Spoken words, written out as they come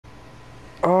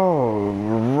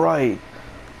Alright,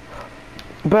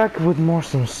 back with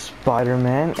some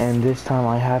Spider-Man, and this time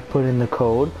I have put in the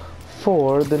code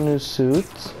for the new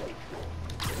suits.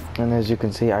 And as you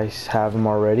can see, I have them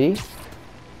already.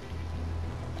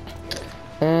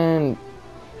 And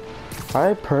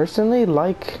I personally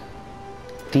like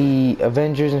the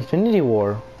Avengers Infinity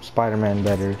War Spider-Man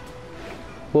better.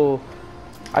 Well,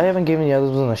 I haven't given the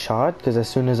others one a shot because as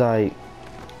soon as I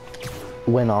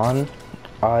went on,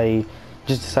 I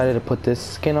just decided to put this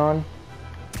skin on.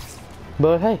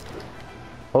 But hey,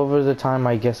 over the time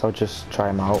I guess I'll just try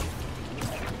them out.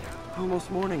 Almost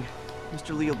morning.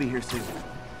 Mr. Lee will be here soon.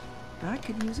 I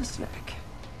could use a snack.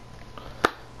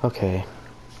 Okay.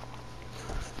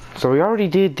 So we already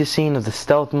did the scene of the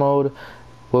stealth mode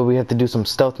where we had to do some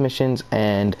stealth missions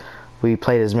and we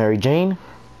played as Mary Jane.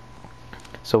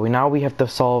 So now we have to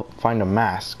find a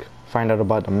mask. Find out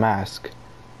about the mask.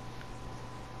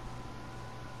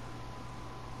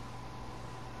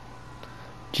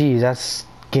 Geez, that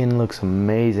skin looks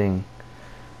amazing.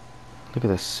 Look at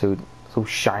the suit. So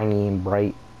shiny and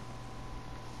bright.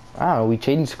 Ah, we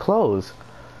changed clothes.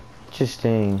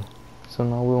 Interesting. So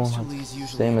now we won't have the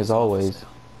same as always.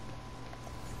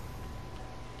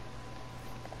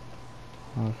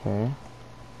 Okay.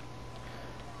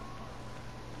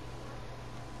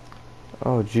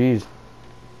 Oh, geez.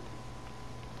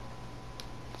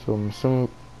 So I'm assuming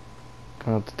I'm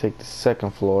gonna have to take the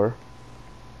second floor.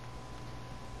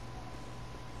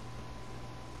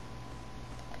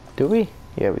 Do we?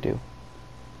 Yeah, we do.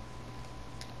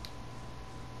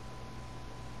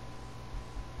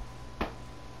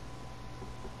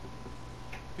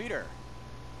 Peter,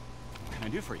 what can I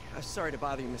do for you? I'm sorry to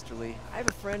bother you, Mr. Lee. I have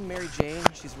a friend, Mary Jane.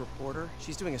 She's a reporter.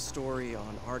 She's doing a story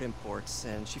on art imports,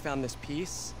 and she found this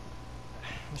piece.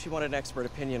 She wanted an expert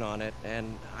opinion on it,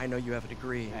 and I know you have a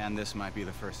degree. And this might be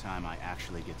the first time I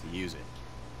actually get to use it.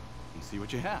 And see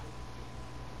what you have.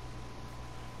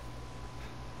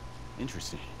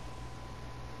 Interesting.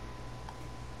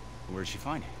 Where'd she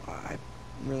find it? I'm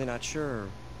really not sure.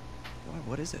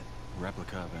 What is it? A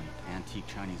replica of an antique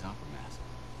Chinese opera mask.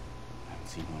 I haven't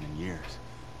seen one in years.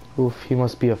 Oof, he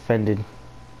must be offended.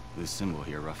 This symbol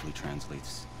here roughly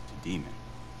translates to demon.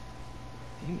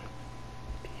 Demon?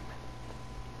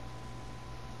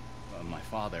 My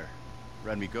father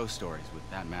read me ghost stories with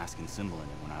that mask and symbol in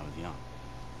it when I was young.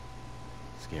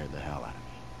 Scared the hell out of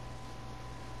me.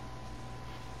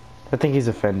 I think he's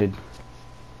offended.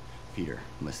 Peter,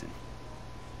 listen.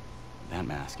 That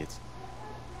mask, it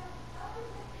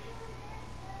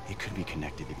could be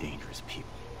connected to dangerous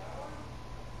people.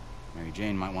 Mary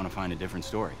Jane might want to find a different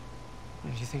story. Do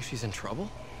you think she's in trouble?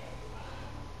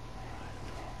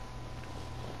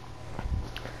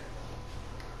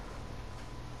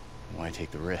 Why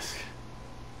take the risk?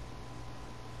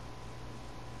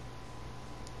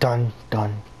 Dun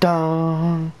dun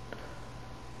dun.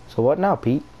 So what now,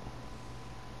 Pete?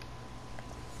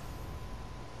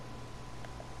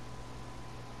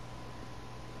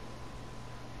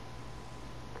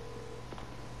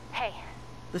 Hey.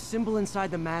 The symbol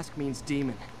inside the mask means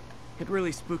demon. It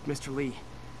really spooked Mr. Lee.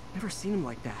 Never seen him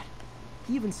like that.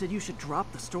 He even said you should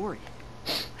drop the story.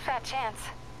 Fat chance.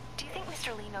 Do you think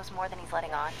Mr. Lee knows more than he's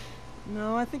letting on?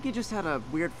 No, I think he just had a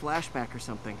weird flashback or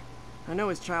something. I know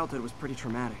his childhood was pretty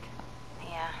traumatic.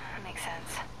 Yeah, that makes sense.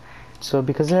 So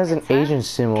because it has an Asian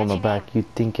symbol on the back, you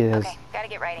think it has Okay, gotta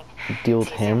get writing. to deal with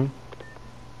him?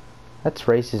 That's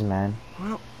racist, man.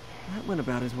 Well, that went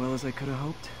about as well as I could have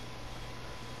hoped.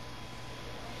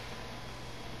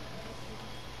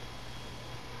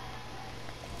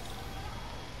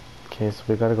 Okay, so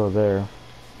we gotta go there.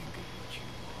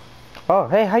 Oh,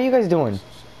 hey, how you guys doing?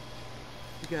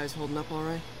 You guys holding up all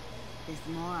right? This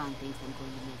moron thinks I'm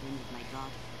going to move in with my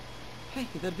daughter. Hey,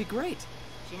 that'd be great.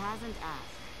 She hasn't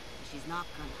asked, but she's not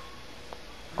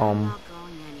gonna. I'm not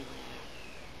going anywhere.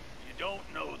 You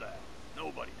don't know that.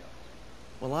 Nobody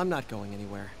does. Well, I'm not going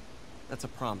anywhere. That's a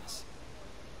promise.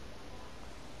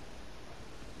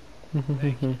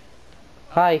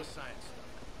 Hi.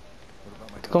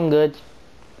 It's going good.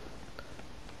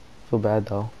 Feel bad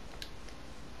though.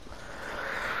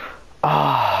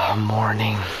 Ah,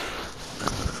 morning.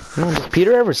 Does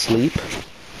Peter ever sleep?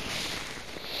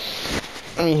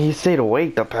 I mean, he stayed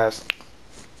awake the past.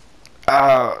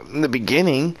 In the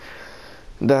beginning,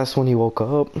 that's when he woke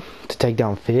up to take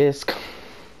down Fisk.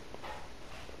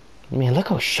 I mean, look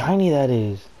how shiny that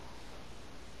is.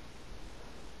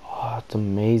 Oh, it's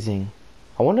amazing.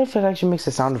 I wonder if it actually makes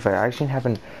a sound effect. I actually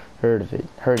haven't heard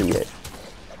it yet.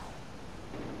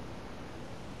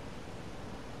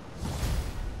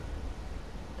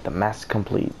 The mask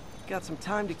complete. Got some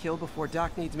time to kill before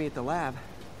Doc needs me at the lab.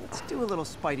 Let's do a little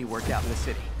Spidey workout in the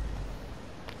city.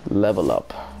 Level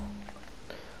up.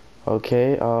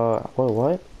 Okay,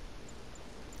 what?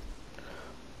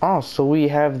 Oh, so we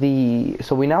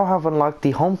now have unlocked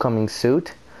the homecoming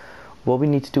suit. What we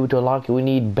need to do to unlock it, we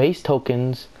need base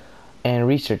tokens and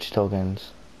research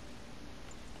tokens.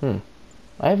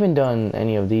 I haven't done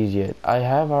any of these yet. I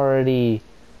have already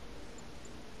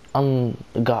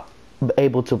got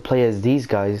able to play as these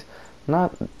guys,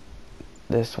 not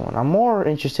this one. I'm more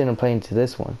interested in playing to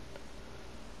this one.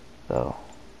 So,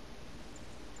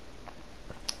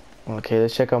 okay,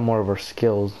 let's check out more of our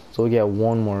skills. So we get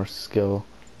one more skill.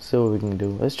 See what we can do.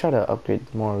 Let's try to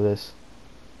upgrade more of this.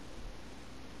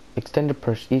 Extended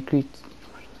push increase.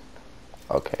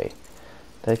 Okay,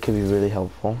 that could be really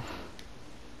helpful.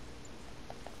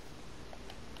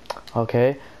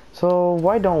 Okay, so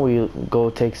why don't we go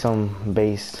take some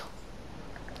base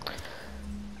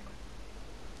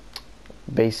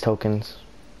tokens?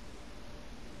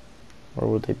 Where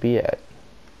would they be at?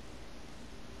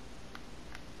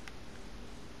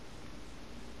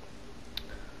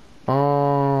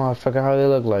 I forgot how they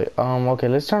look like. Okay,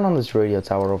 let's turn on this radio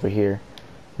tower over here.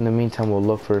 In the meantime, we'll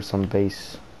look for some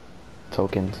base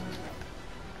tokens.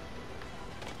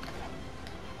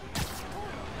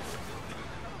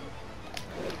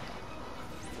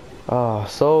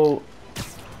 So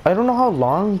I don't know how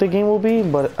long the game will be,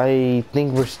 but I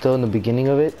think we're still in the beginning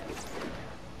of it.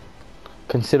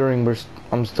 Considering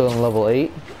I'm still in level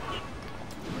 8.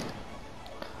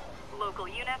 Local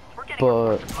units, we're getting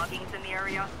But reports of muggings in the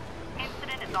area.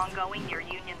 Incident is ongoing near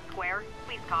Union Square.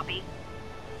 Please copy.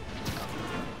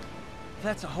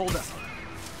 That's a holdup.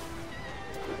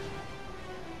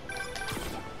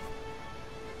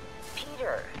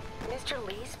 Peter, Mr.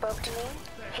 Lee spoke to me.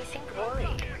 He seemed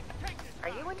worried. Are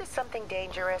you into something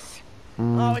dangerous?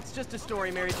 Oh, it's just a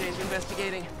story Mary Jane's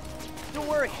investigating. Don't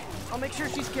worry, I'll make sure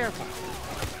she's careful.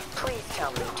 Please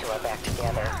tell me two are back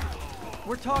together.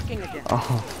 We're talking again.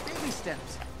 Baby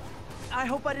steps. I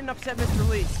hope I didn't upset Mr.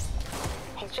 Lee.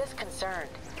 He's just concerned.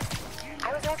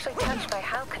 I was actually touched by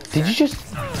how concerned. did you just?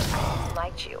 He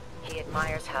liked you. He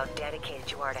admires how dedicated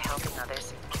you are to helping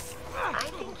others. I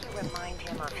think you remind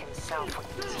him of himself when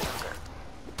he was younger.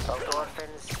 Both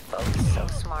orphans, both so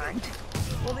smart.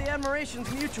 Well, the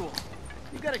admiration's mutual.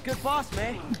 You got a good boss,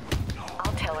 May.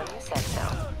 I'll tell him you said so.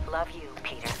 Love you,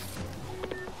 Peter.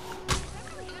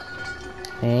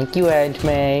 Thank you, Aunt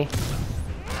May.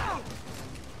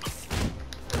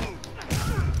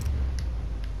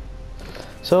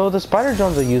 So the spider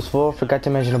drones are useful. Forgot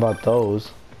to mention about those.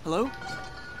 Hello?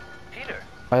 Peter,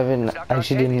 I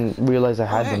didn't realize I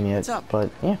had hey, them yet. what's up?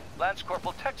 But yeah. Lance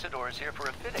Corporal Texador is here for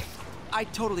a fitting. I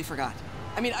totally forgot.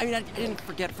 I didn't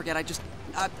forget.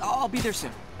 I'll be there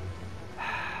soon.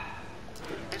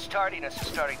 His tardiness is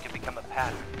starting to become a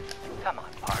pattern. Come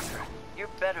on, Parker. You're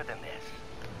better than this.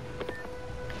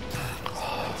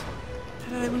 How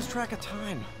did I lose track of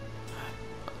time?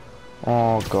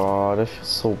 Oh God, I feel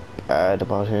so bad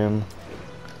about him.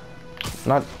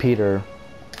 Not Peter.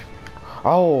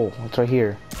 Oh, it's right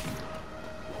here.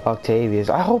 Octavius.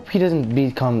 I hope he doesn't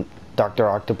become Dr.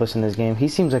 Octopus in this game. He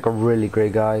seems like a really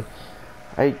great guy.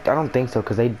 I don't think so,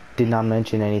 because they did not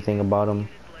mention anything about him.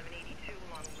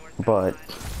 But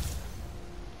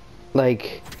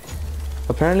like,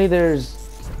 apparently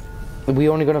we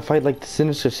only gonna fight like the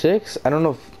Sinister Six. I don't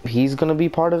know if he's gonna be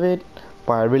part of it,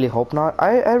 but I really hope not.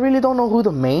 I really don't know who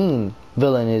the main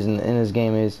villain is in this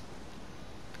game is.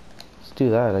 Let's do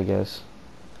that, I guess.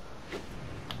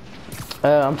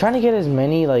 I'm trying to get as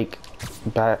many like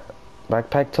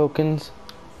backpack tokens.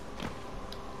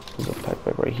 There's a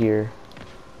backpack right here.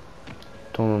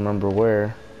 Don't remember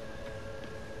where.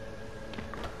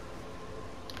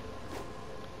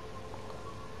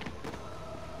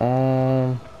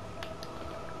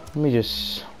 Let me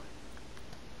just.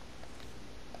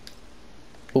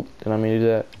 Oop, did I mean to do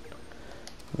that?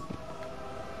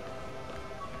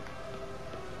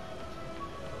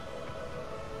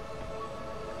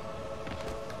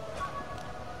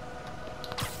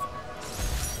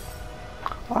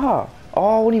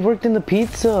 Oh, when he worked in the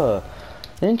pizza.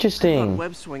 I Interesting. thought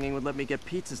web swinging would let me get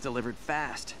pizzas delivered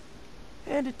fast.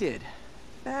 And it did.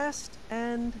 Fast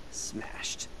and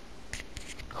smashed.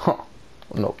 Huh.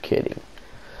 No kidding.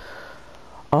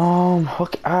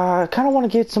 Okay, I kind of want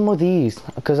to get some of these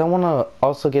because I want to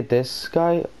also get this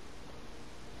guy.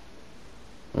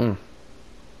 So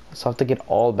I have to get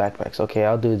all backpacks. Okay,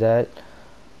 I'll do that.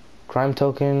 Crime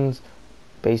tokens,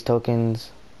 base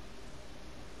tokens,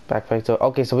 backpack token.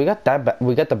 Okay, so we got that.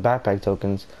 We got the backpack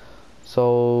tokens.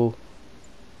 So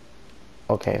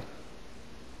okay.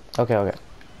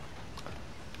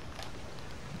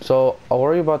 So I'll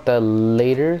worry about that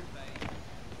later.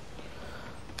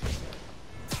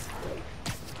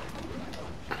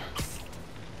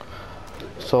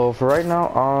 So for right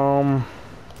now,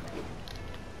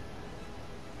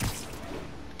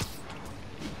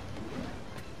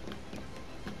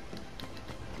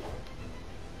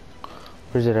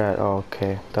 where's it at? Oh,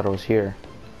 okay. Thought it was here.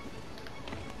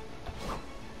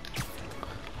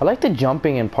 I like the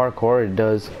jumping and parkour it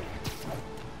does.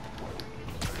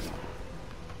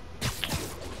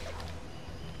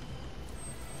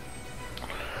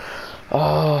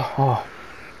 Oh.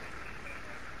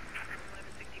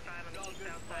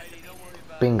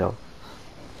 Bingo.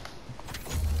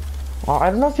 Oh, I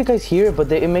don't know if you guys hear it,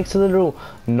 but it makes a little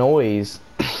noise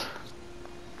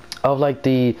of like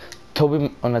the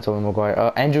not Tobey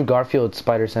Maguire, Andrew Garfield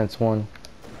Spider Sense one.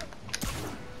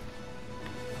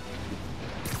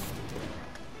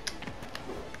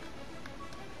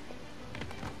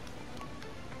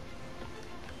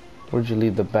 Where'd you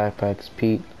leave the backpacks,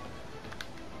 Pete?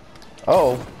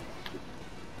 Oh.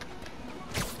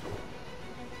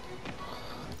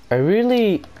 I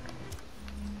really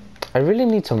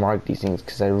need to mark these things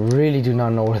because I really do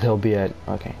not know where they'll be at.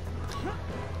 Okay.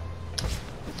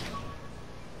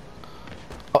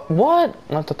 What?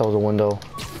 I thought that was a window.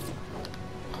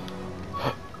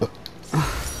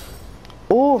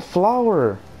 Oh,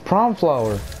 flower. Prom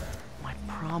flower. My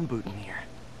prom boutonniere.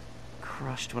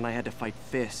 Crushed when I had to fight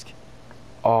Fisk.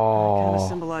 Oh. Kind of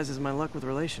symbolizes my luck with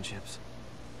relationships.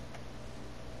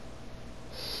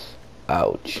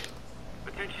 Ouch.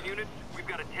 Attention units, we've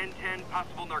got a 10-10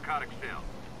 possible narcotics sale.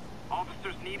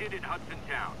 Officers needed in Hudson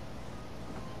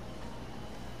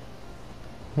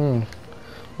Town.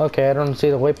 Okay, I don't see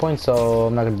the waypoint, so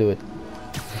I'm not gonna do it.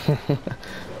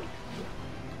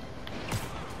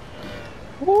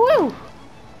 Woo!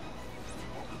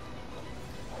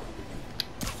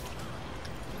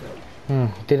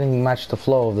 Didn't match the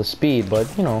flow of the speed, but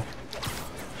you know.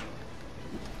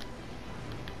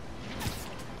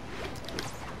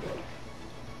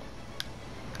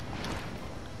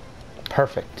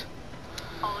 Perfect.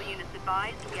 All units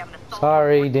advised, we have an assault.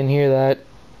 Sorry, didn't hear that.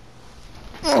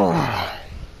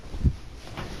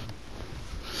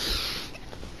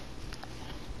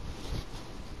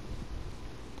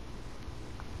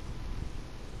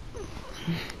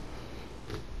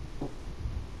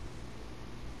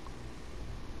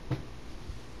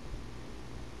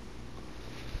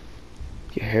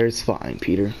 Your hair is fine,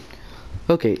 Peter.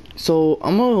 Okay, so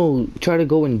I'm gonna try to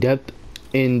go in depth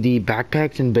in the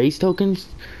backpacks and base tokens,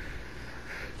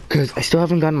 because I still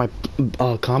haven't gotten my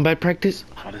combat practice.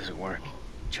 How does it work?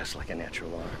 Just like a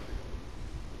natural arm.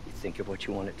 You think of what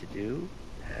you want it to do,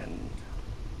 and...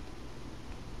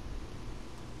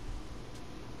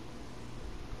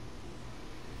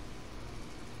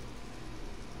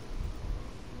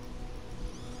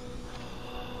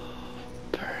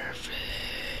 Perfect.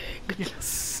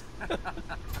 Yes.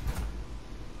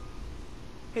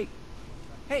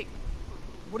 Hey,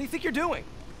 what do you think you're doing?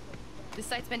 This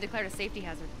site's been declared a safety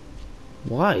hazard.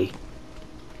 Why?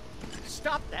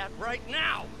 Stop that right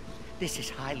now! This is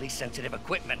highly sensitive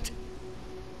equipment.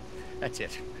 That's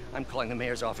it. I'm calling the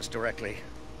mayor's office directly.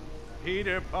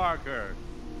 Peter Parker,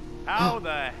 how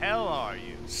the hell are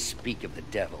you? Speak of the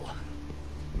devil.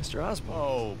 Mr. Osborn.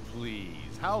 Oh,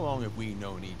 please. How long have we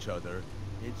known each other?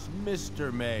 It's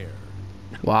Mr. Mayor.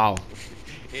 Wow.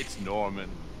 It's Norman.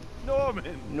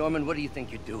 Norman, what do you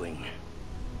think you're doing?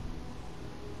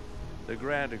 The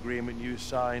grant agreement you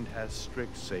signed has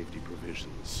strict safety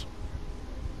provisions.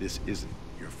 This isn't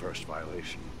your first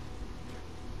violation.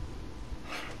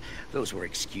 Those were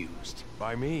excused.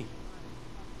 By me.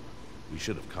 We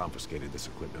should have confiscated this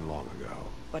equipment long ago.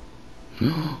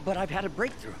 But I've had a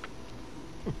breakthrough.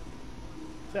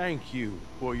 Thank you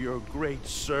for your great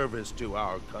service to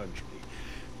our country.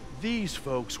 These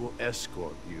folks will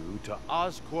escort you to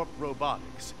Oscorp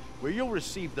Robotics, where you'll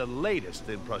receive the latest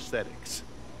in prosthetics.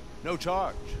 No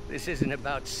charge. This isn't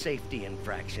about safety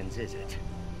infractions, is it?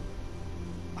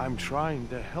 I'm trying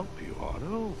to help you,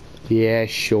 Otto. Yeah,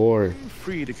 sure. You're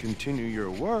free to continue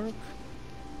your work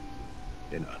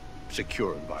in a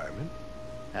secure environment.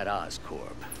 At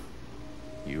Oscorp.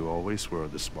 You always were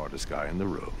the smartest guy in the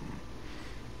room.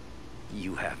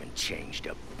 You haven't changed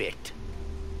a bit.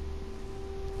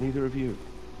 Neither of you.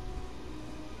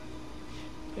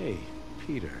 Hey,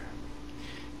 Peter.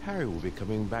 Harry will be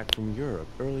coming back from Europe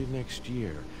early next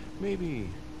year. Maybe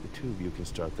the two of you can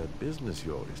start that business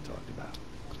you always talked about.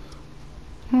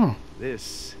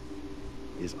 This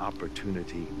is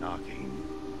opportunity knocking.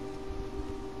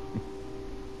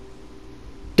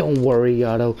 Don't worry,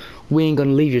 Otto. We ain't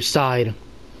gonna leave your side.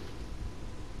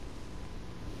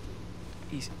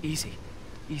 Easy.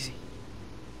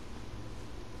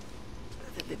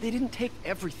 They didn't take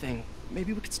everything.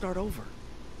 Maybe we could start over.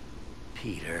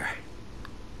 Peter,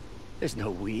 There's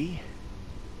no we.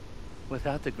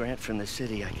 Without the grant from the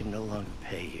city, I can no longer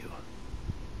pay you.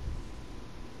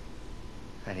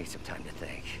 I need some time to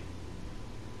think.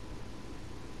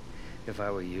 If I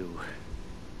were you,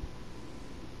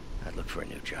 I'd look for a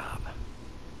new job.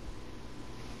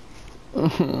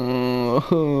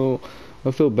 Oh, I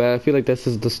feel bad. I feel like this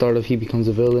is the start of he becomes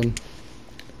a villain.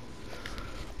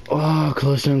 Oh,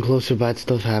 closer and closer bad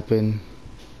stuff happen.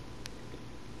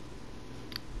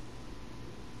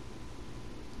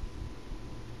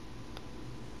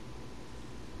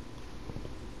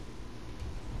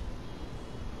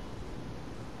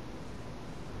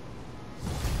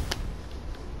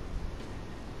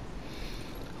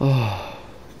 Oh,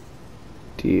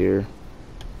 dear.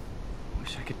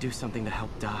 Wish I could do something to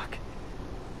help Doc.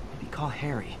 Maybe call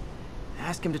Harry.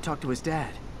 Ask him to talk to his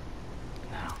dad.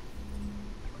 No.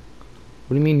 What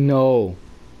do you mean, no?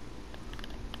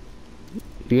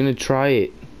 You're gonna try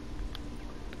it.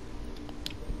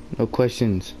 No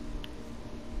questions.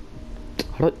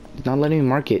 Not letting me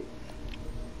mark it.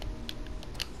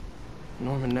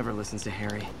 Norman never listens to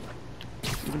Harry.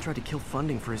 Even tried to kill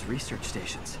funding for his research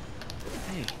stations.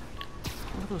 Hey,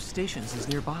 one of those stations is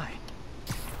nearby.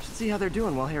 Should see how they're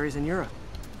doing while Harry's in Europe.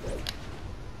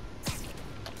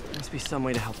 Must be some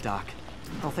way to help Doc.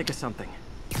 I'll think of something.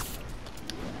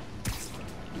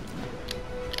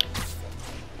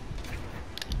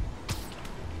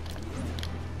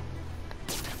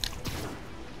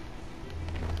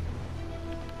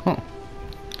 Huh.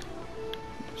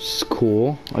 It's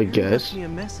cool, I guess. Left me a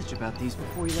message about these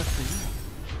before he left for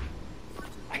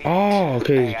you. Oh,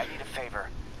 okay. Hey, I need a favor.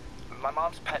 My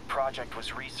mom's pet project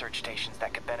was research stations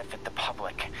that could benefit the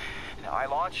public. Now, I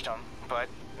launched them, but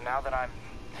now that I'm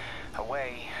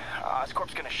away,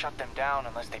 Oscorp's gonna shut them down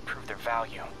unless they prove their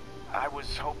value. I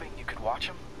was hoping you could watch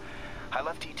them. I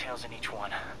left details in each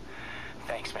one.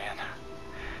 Thanks, man.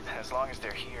 As long as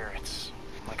they're here, it's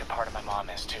like a part of my mom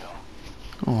is too.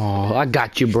 Oh, I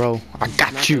got you, bro. I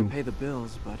got you. Not gonna pay the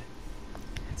bills, but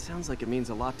it sounds like it means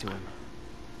a lot to him.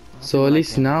 So at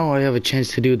least now I have a chance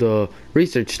to do the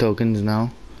research tokens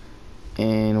now.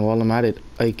 And while I'm at it,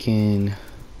 I can...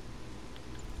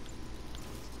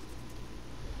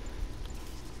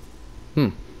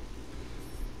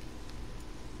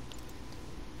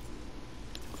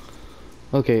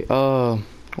 Okay,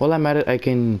 while I'm at it, I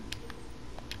can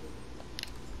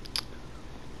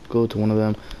go to one of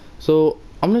them. So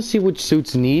I'm gonna see which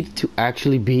suits need to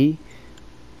actually be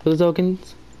for the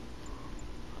tokens.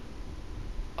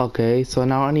 Okay, so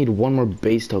now I need one more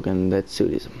base token. That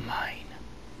suit is mine.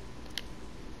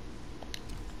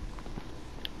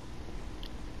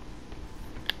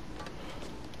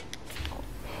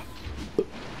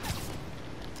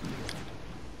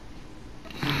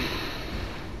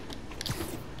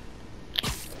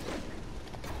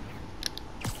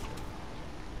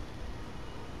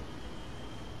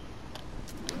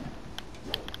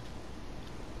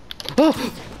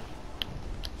 Oh!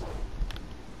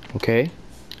 Okay.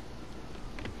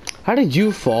 How did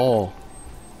you fall?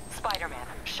 Spider-Man,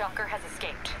 Shocker has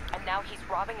escaped, and now he's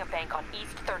robbing a bank on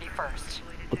East 31st.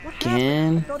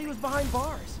 Again? I thought he was behind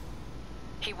bars.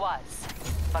 He was,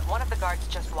 but one of the guards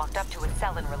just walked up to his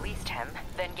cell and released him,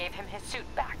 then gave him his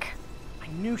suit back. I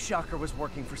knew Shocker was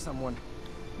working for someone.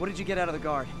 What did you get out of the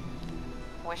guard?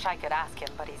 Wish I could ask him,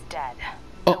 but he's dead.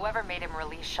 Oh. Whoever made him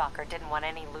release Shocker didn't want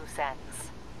any loose ends.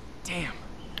 Damn.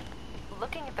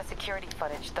 Looking at the security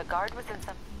footage, the guard was in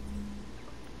some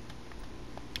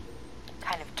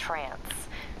kind of trance.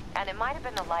 And it might have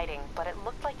been the lighting, but it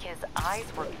looked like his eyes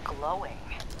were glowing.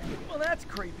 Well, that's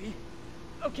creepy.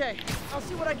 Okay, I'll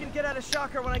see what I can get out of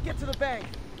Shocker when I get to the bank.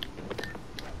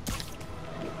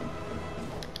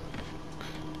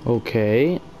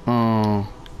 Okay.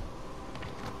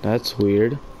 That's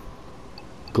weird.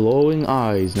 Glowing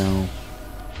eyes now.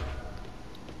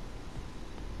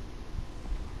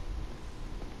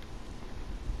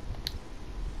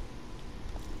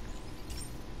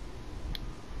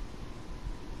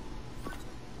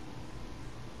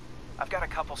 I've got a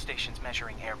couple stations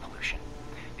measuring air pollution.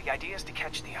 The idea is to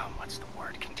catch the, what's the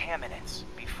word, contaminants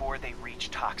before they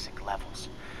reach toxic levels.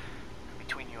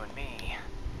 Between you and me,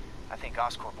 I think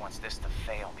Oscorp wants this to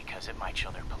fail because it might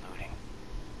show they're polluting.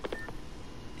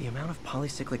 The amount of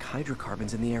polycyclic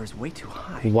hydrocarbons in the air is way too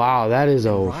high. Wow, that is a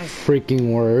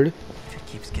freaking word. If it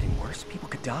keeps getting worse, people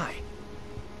could die.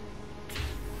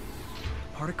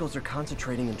 Particles are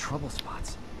concentrating in trouble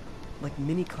spots, like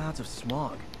mini clouds of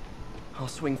smog. I'll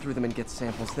swing through them and get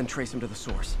samples, then trace them to the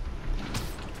source.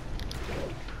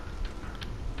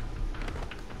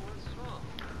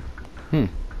 Is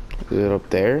it up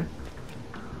there?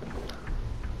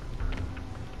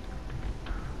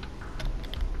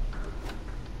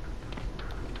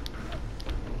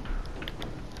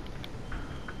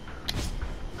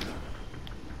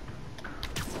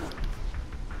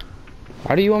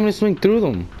 How do you want me to swing through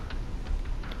them?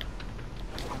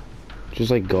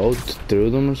 Just like go through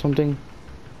them or something?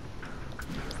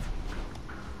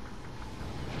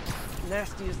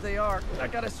 Nasty as they are, I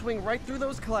gotta swing right through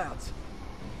those clouds.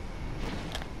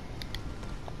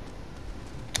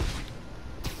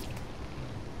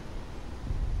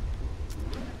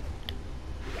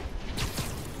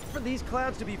 For these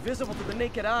clouds to be visible to the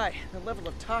naked eye, the level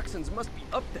of toxins must be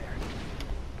up there.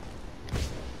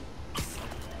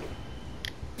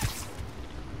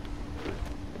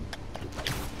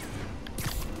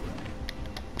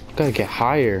 Gotta get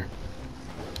higher.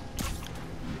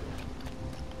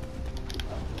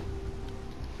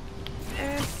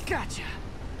 And gotcha.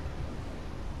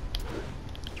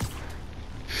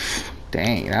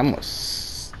 Dang, that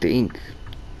must stink.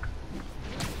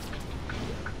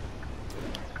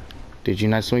 Did you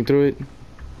not swing through it?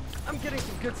 I'm getting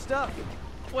some good stuff.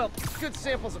 Well, good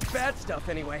samples of bad stuff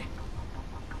anyway.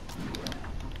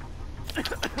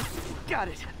 Got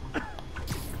it.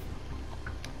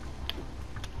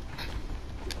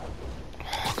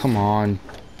 Come on.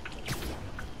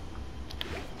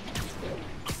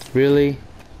 Really?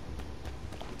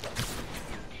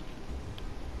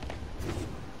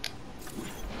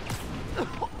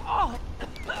 Oh,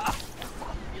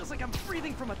 feels like I'm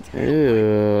breathing from a tank.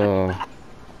 Ew.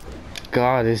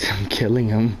 God, I'm killing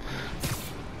him.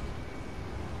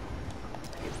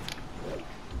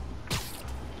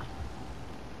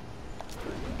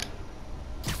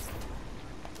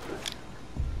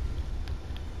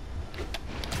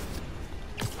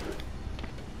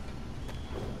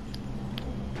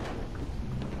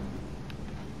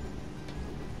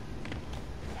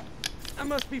 I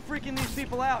must be freaking these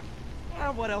people out.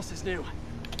 What else is new?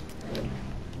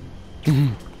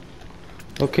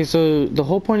 Okay, so the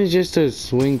whole point is just to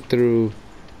swing through.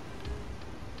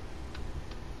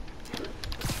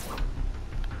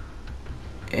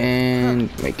 And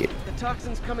make it. The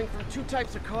toxin's coming from 2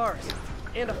 types of cars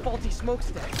and a faulty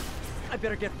smokestack. I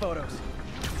better get photos.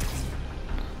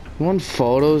 You want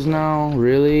photos now?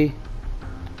 Really?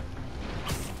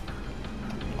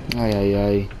 Ay, ay,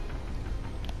 ay.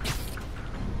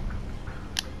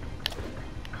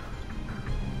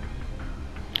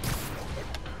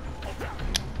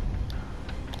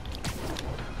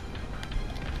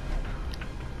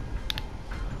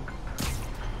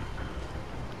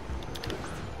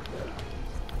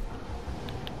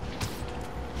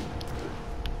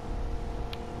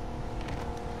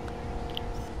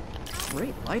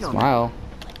 Great light on Smile.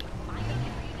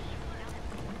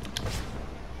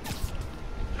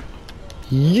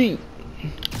 Yeet.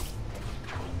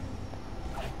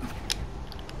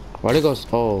 Where'd it go?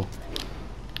 Oh.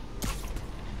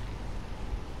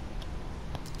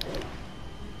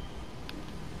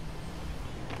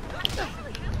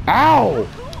 Ow!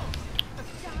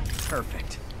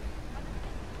 Perfect.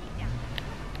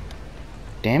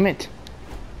 Damn it.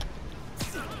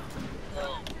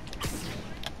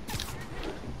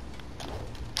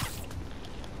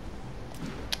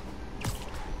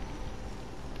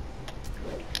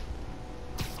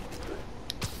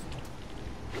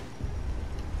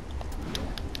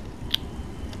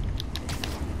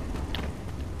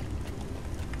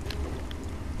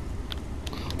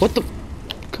 What the?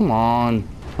 Come on.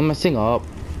 I'm messing up.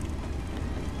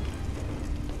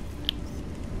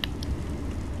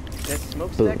 Best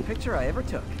smokestack picture I ever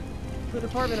took. The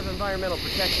Department of Environmental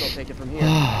Protection will take it from here.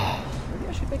 Maybe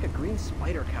I should make a green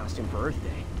spider costume for Earth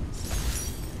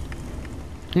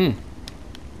Day.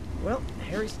 Well,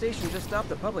 Harry's station just stopped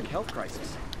a public health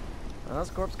crisis.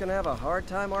 Oscorp's gonna have a hard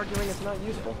time arguing it's not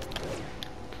useful.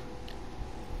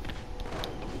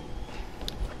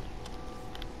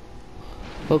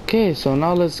 Okay, so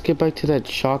now let's get back to that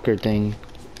shocker thing.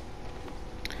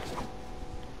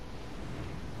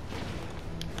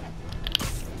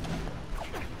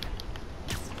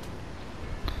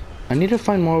 I need to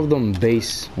find more of them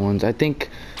base ones. I think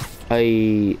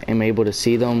I am able to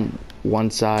see them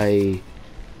once I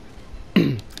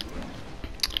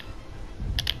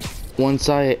once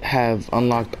I have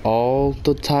unlocked all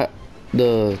the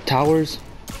towers,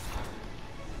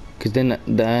 because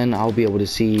then I'll be able to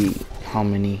see how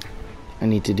many I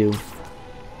need to do.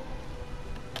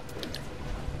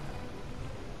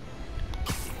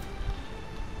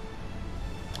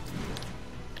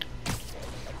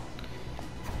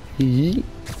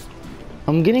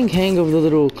 I'm getting hang of the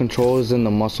little controls and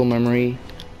the muscle memory.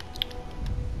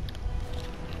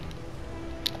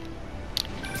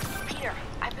 Peter,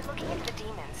 I've been looking into the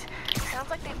demons. Sounds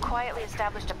like they've quietly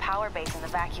established a power base in the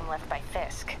vacuum left by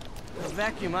Fisk. The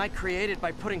vacuum I created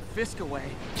by putting Fisk away.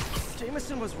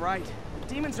 Jameson was right.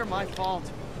 The demons are my fault.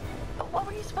 What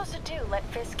were you supposed to do? Let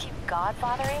Fisk keep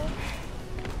godfathering?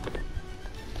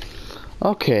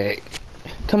 Okay.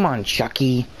 Come on,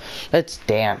 Chucky. Let's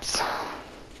dance.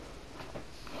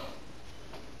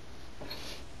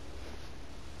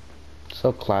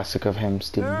 So classic of him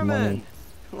stealing money.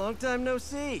 Long time no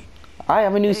see. I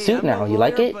have a new suit I'm now. no You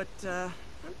like lawyer, it? But I'm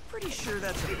pretty sure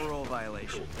that's a parole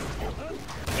violation.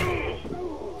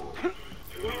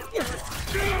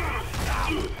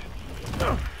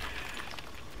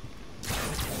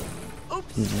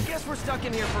 Oops, guess we're stuck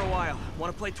in here for a while.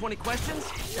 Want to play 20 questions?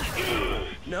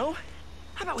 No?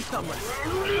 How about we thumb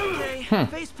wrestle? Okay,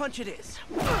 face punch it is.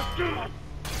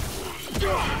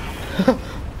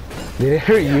 Did it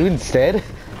hurt you instead?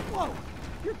 Whoa!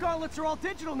 Your gauntlets are all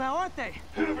digital now, aren't they?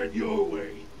 Have it your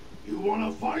way. You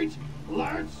wanna fight?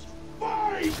 Let's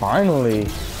fight! Finally.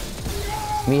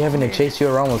 Me having to chase you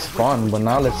around was fun, but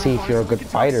now let's see if you're a good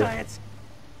fighter.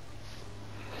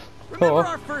 Remember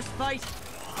our first fight?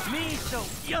 Me so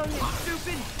young and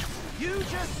stupid, you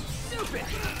just stupid.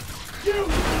 You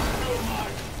so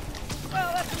much!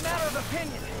 Well, that's a matter of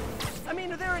opinion. I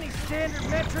mean, are there any standard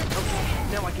metrics?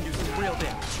 Okay, now I can do some real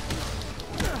damage.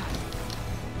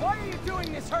 Why are you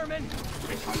doing this, Herman?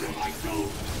 Because if I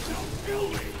don't, they'll kill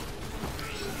me!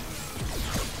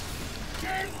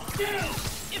 Stand still!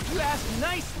 If you ask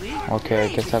nicely... Okay, I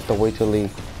guess I have to wait till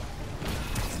leave.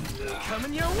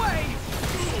 Coming your way!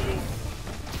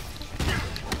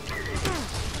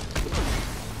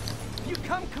 You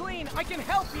come clean, I can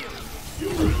help you!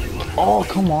 Oh,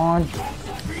 come on.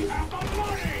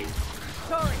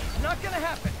 Sorry, not gonna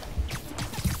happen.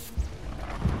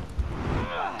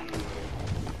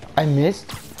 I missed.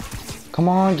 Come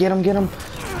on, get him, get him.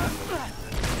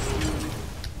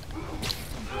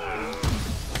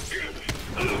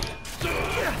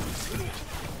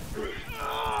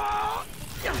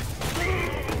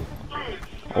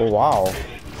 Oh, wow.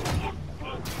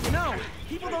 You know,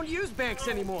 people don't use banks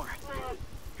anymore.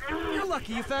 You're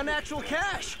lucky you found actual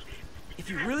cash. If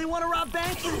you really want to rob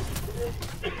banks,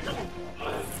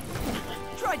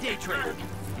 try day trading.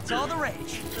 It's all the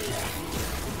rage.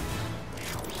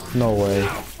 No way. Wait.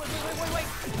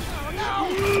 Oh,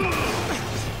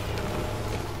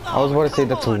 no. I was about to say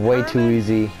that's way too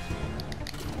easy.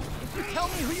 If you tell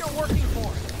me who you're working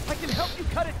for, I can help you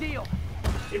cut a deal.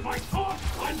 If I talk,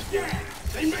 I'm dead.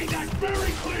 They made that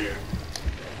very clear.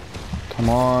 Come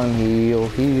on, heal,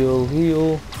 heal,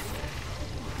 heal.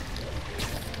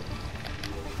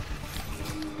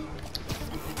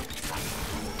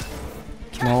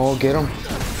 No, get him.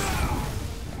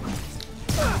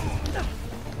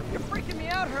 You're freaking me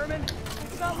out, Herman.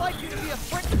 It's not like you to be a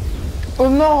prick. Oh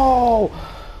no!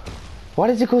 Why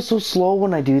does it go so slow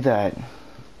when I do that?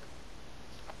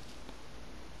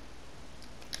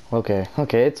 Okay,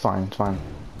 it's fine, it's fine.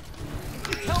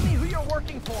 Tell me who you're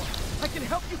working for. I can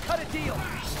help you cut a deal.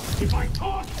 If I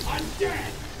talk, I'm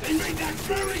dead. They made that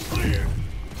very clear.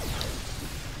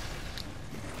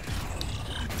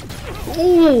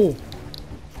 Ooh!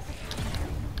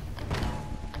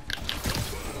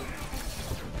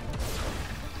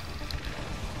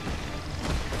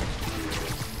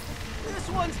 This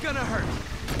one's gonna hurt.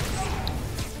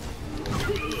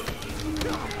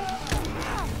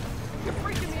 You're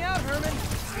freaking me out, Herman.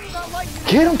 It's not like you.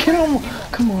 Get him!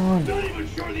 Come on. Not even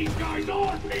sure these guys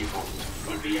are people.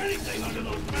 Could be anything under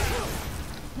those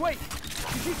masks. Wait,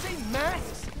 did you say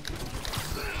masks?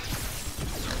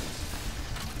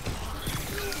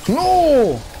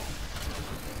 No!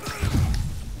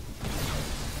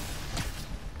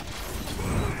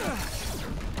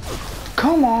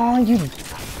 Come on, you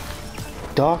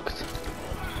ducked.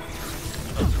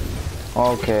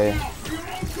 Okay.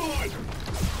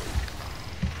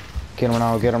 Get him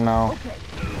now, get him now. Okay.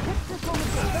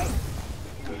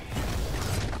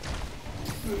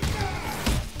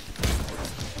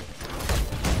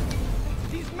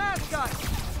 These mask guys,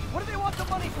 what do they want the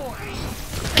money for?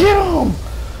 Get him!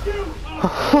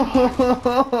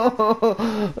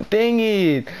 Dang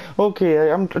it.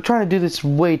 Okay, I'm trying to do this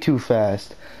way too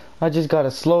fast. I just gotta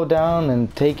slow down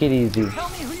and take it easy. Tell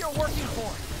me who you're working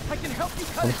for. I can help you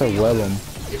cut What if I well him?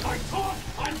 If I talk,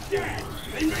 I'm dead.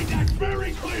 They made that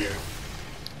very clear.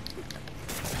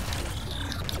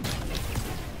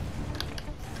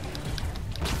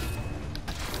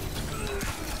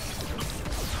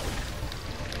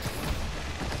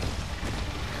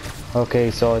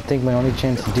 Okay, so I think my only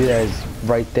chance to do that is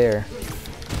right there.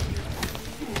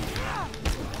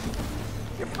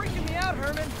 You're freaking me out,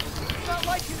 Herman. It's not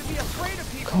like you to be afraid of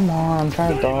people. Come on, I'm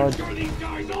trying to dodge. These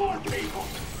guys are people.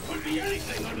 Could be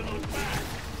anything under those masks.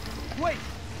 Wait,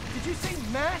 did you say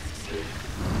masks?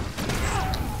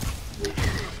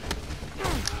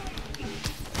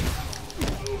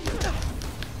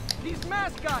 These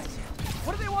mask guys,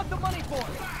 what do they want the money for?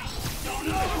 Don't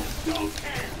know, don't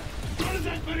care. As soon as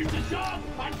I finish the job,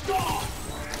 I'm gone.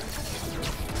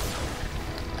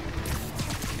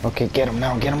 Okay, get him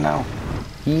now, get him now.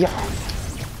 Yeah.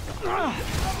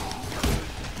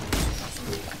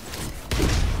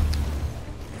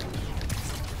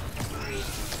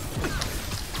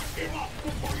 Give up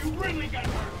before you really get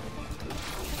hurt.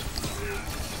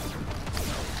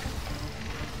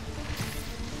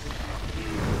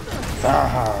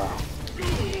 Ah.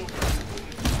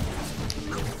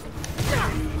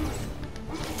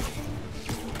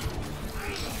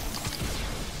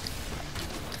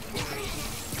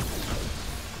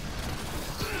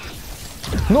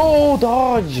 No,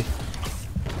 dodge!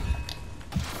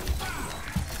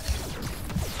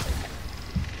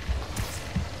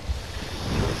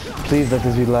 Please let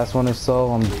this be the last one or so.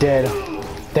 I'm dead.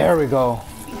 There we go.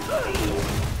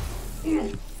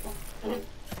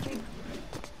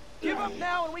 Give up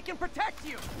now and we can protect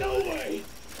you! No way!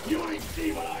 You ain't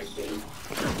see what I see!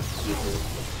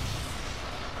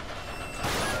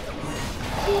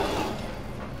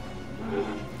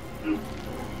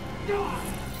 God,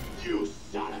 you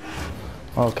son of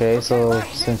a... Okay, so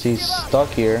since he's stuck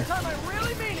here. I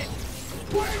really mean it!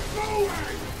 Wait forward!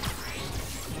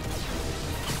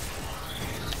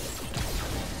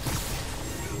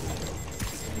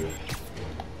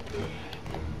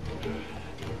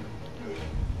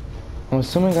 I'm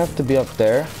assuming I have to be up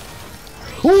there.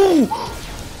 Woo!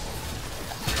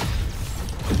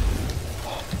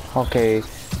 Okay.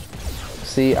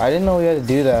 See, I didn't know we had to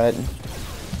do that.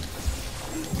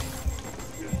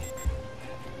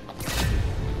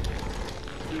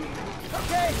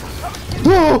 Okay,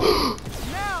 Whoa!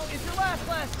 now is your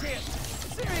last chance.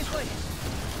 Seriously.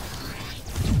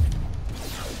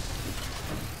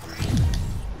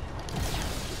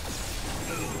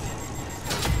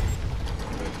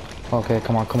 Okay,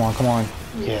 come on, come on, come on.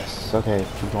 Yes, okay,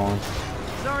 keep going.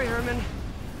 Sorry, Herman.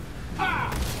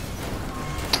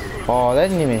 Oh, that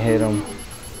didn't even hit him.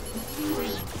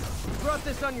 You brought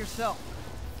this on yourself.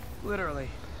 Literally.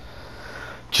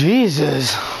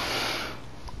 Jesus.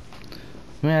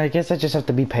 Man, I guess I just have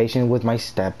to be patient with my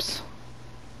steps.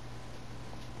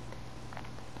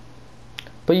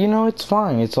 But you know, it's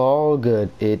fine. It's all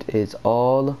good. It is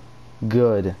all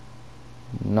good.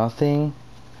 Nothing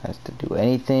has to do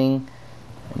anything,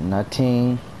 and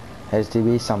nothing has to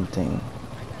be something.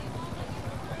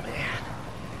 Man,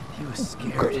 he was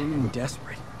scared and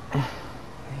desperate.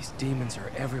 These demons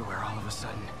are everywhere all of a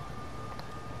sudden.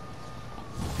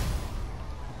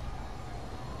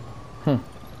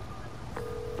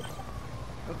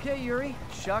 Okay, Yuri.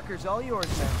 Shocker's all yours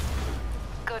now.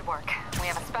 Good work. We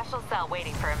have a special cell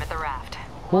waiting for him at the raft.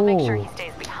 We'll make sure he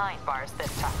stays behind bars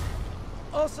this time.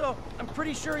 Also, I'm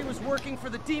pretty sure he was working for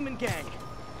the Demon Gang.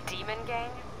 Demon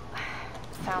Gang?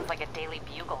 Sounds like a Daily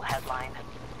Bugle headline.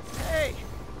 Hey,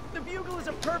 the Bugle is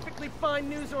a perfectly fine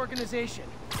news organization.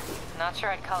 Not sure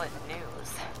I'd call it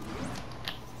news.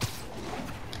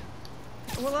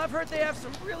 Well, I've heard they have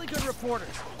some really good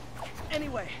reporters.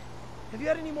 Anyway, have you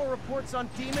had any more reports on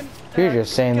Demon? You're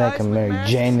just saying that because Mary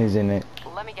Jane is in it.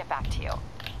 Let me get back to you.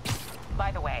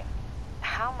 By the way,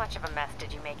 how much of a mess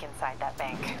did you make inside that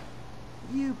bank?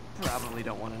 You probably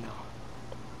don't want to know.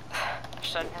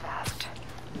 Shouldn't have asked.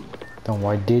 Then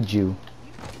why did you?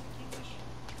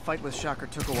 Fight with Shocker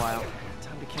took a while.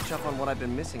 Time to catch up on what I've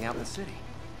been missing out in the city.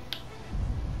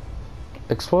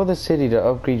 Explore the city to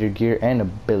upgrade your gear and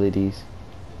abilities.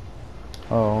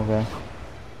 Oh, okay.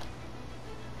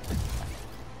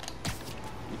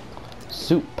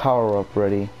 Suit power up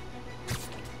ready.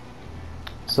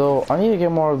 So I need to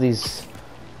get more of these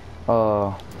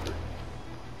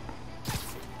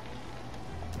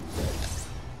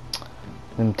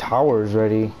them towers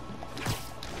ready,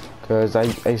 because I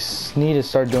need to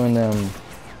start doing them.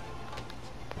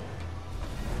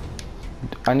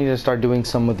 I need to start doing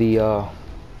some of the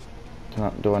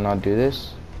do I not do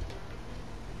this?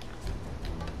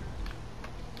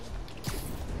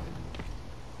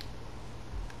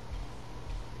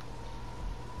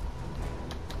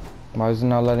 Why is it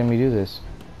not letting me do this?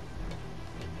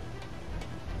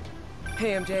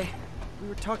 Hey, MJ. We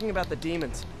were talking about the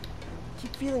demons. I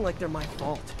keep feeling like they're my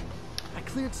fault. I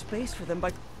cleared space for them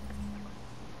by...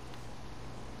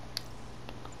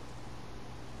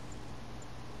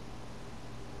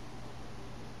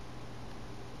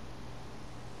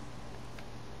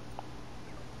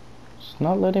 It's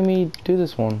not letting me do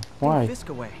this one. Why? Fisk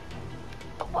away.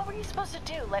 But what were you supposed to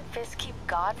do? Let Fisk keep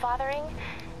godfathering?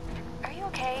 Are you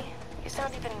okay? You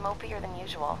sound even mopier than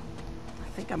usual. I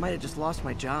think I might have just lost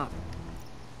my job.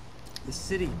 The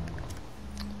city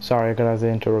Sorry, I gotta have to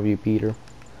interrupt you, Peter.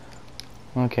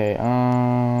 Okay,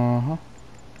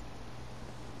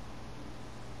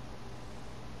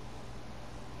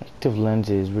 Active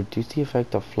lenses. Reduce the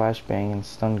effect of flashbang and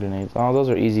stun grenades. Oh, those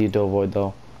are easy to avoid,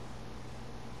 though.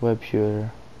 Web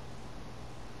shooter.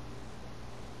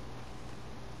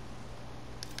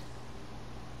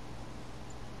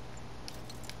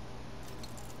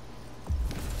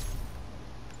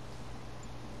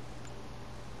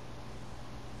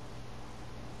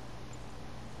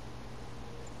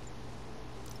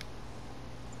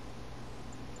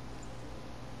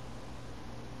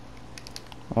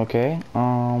 Okay,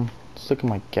 let's look at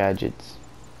my gadgets.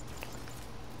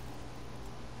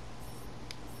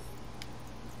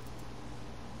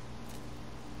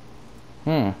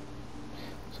 So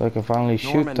I can finally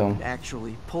shoot them.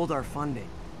 Actually pulled our funding.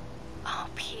 Oh,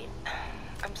 Pete.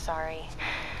 I'm sorry.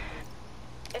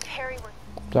 If Harry were...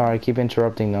 Sorry, I keep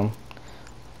interrupting them.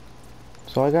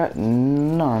 So I got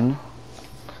none.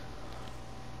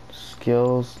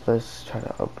 Skills, let's try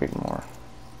to upgrade more.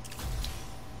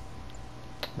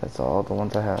 That's all the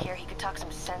ones I have. Here he could talk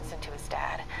some sense into his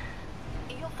dad.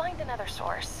 You'll find another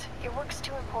source. Your work's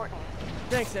too important.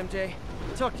 Thanks, MJ.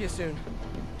 Talk to you soon.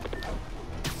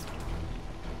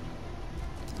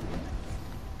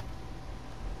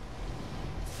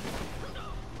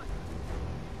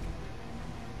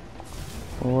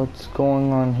 What's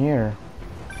going on here?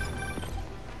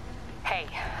 Hey,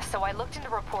 so I looked into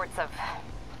reports of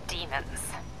demons.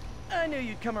 I knew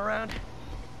you'd come around.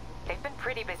 They've been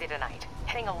pretty busy tonight,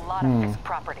 hitting a lot of Fisk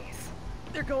properties.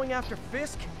 They're going after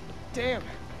Fisk? Damn.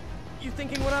 You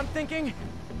thinking what I'm thinking?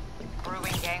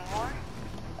 Brewing gang war?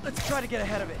 Let's try to get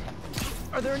ahead of it.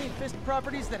 Are there any Fisk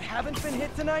properties that haven't been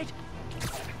hit tonight?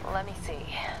 Let me see.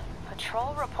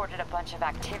 Patrol reported a bunch of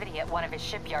activity at one of his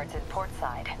shipyards in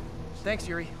Portside. Thanks,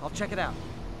 Yuri. I'll check it out.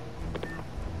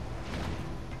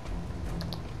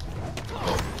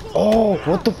 Oh,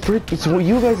 what the frick? It's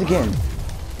you guys again.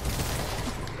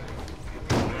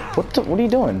 What are you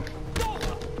doing?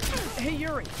 Hey,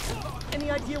 Yuri.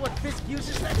 Any idea what Fisk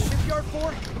uses that shipyard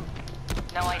for?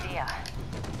 No idea.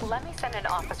 Let me send an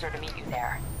officer to meet you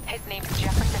there. His name's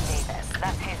Jefferson Davis.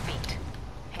 That's his beat.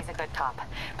 He's a good cop.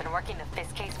 Been working the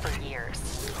Fisk case for years.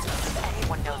 If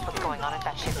anyone knows what's going on at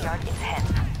that shipyard, it's him.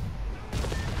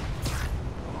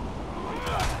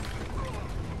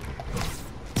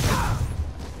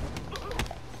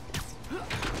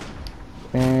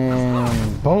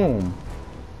 And boom.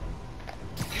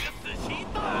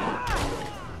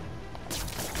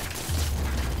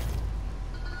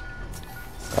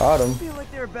 Got him. I feel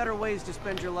like there are better ways to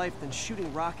spend your life than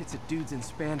shooting rockets at dudes in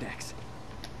spandex.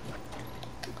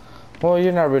 Well,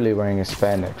 you're not really wearing a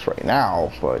spandex right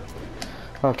now, but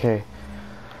okay.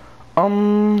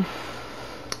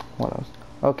 What else?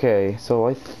 Okay, so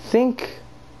I think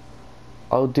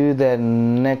I'll do that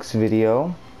next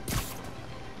video.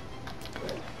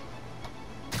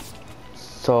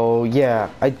 So yeah,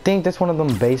 I think that's one of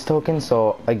them base tokens,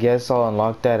 so I guess I'll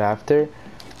unlock that after.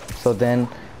 So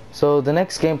the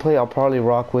next gameplay I'll probably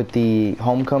rock with the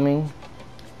Homecoming.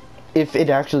 If it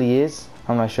actually is,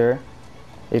 I'm not sure.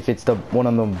 If it's one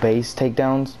of the base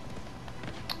takedowns.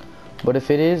 But if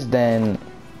it is, then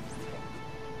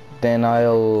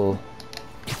I'll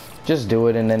just do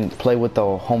it and then play with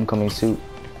the Homecoming suit.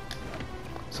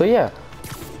 So yeah.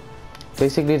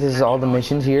 Basically this is all the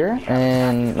missions here,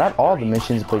 and not all the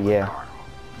missions, but yeah.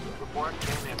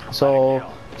 So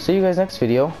see you guys next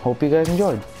video. Hope you guys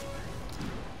enjoyed.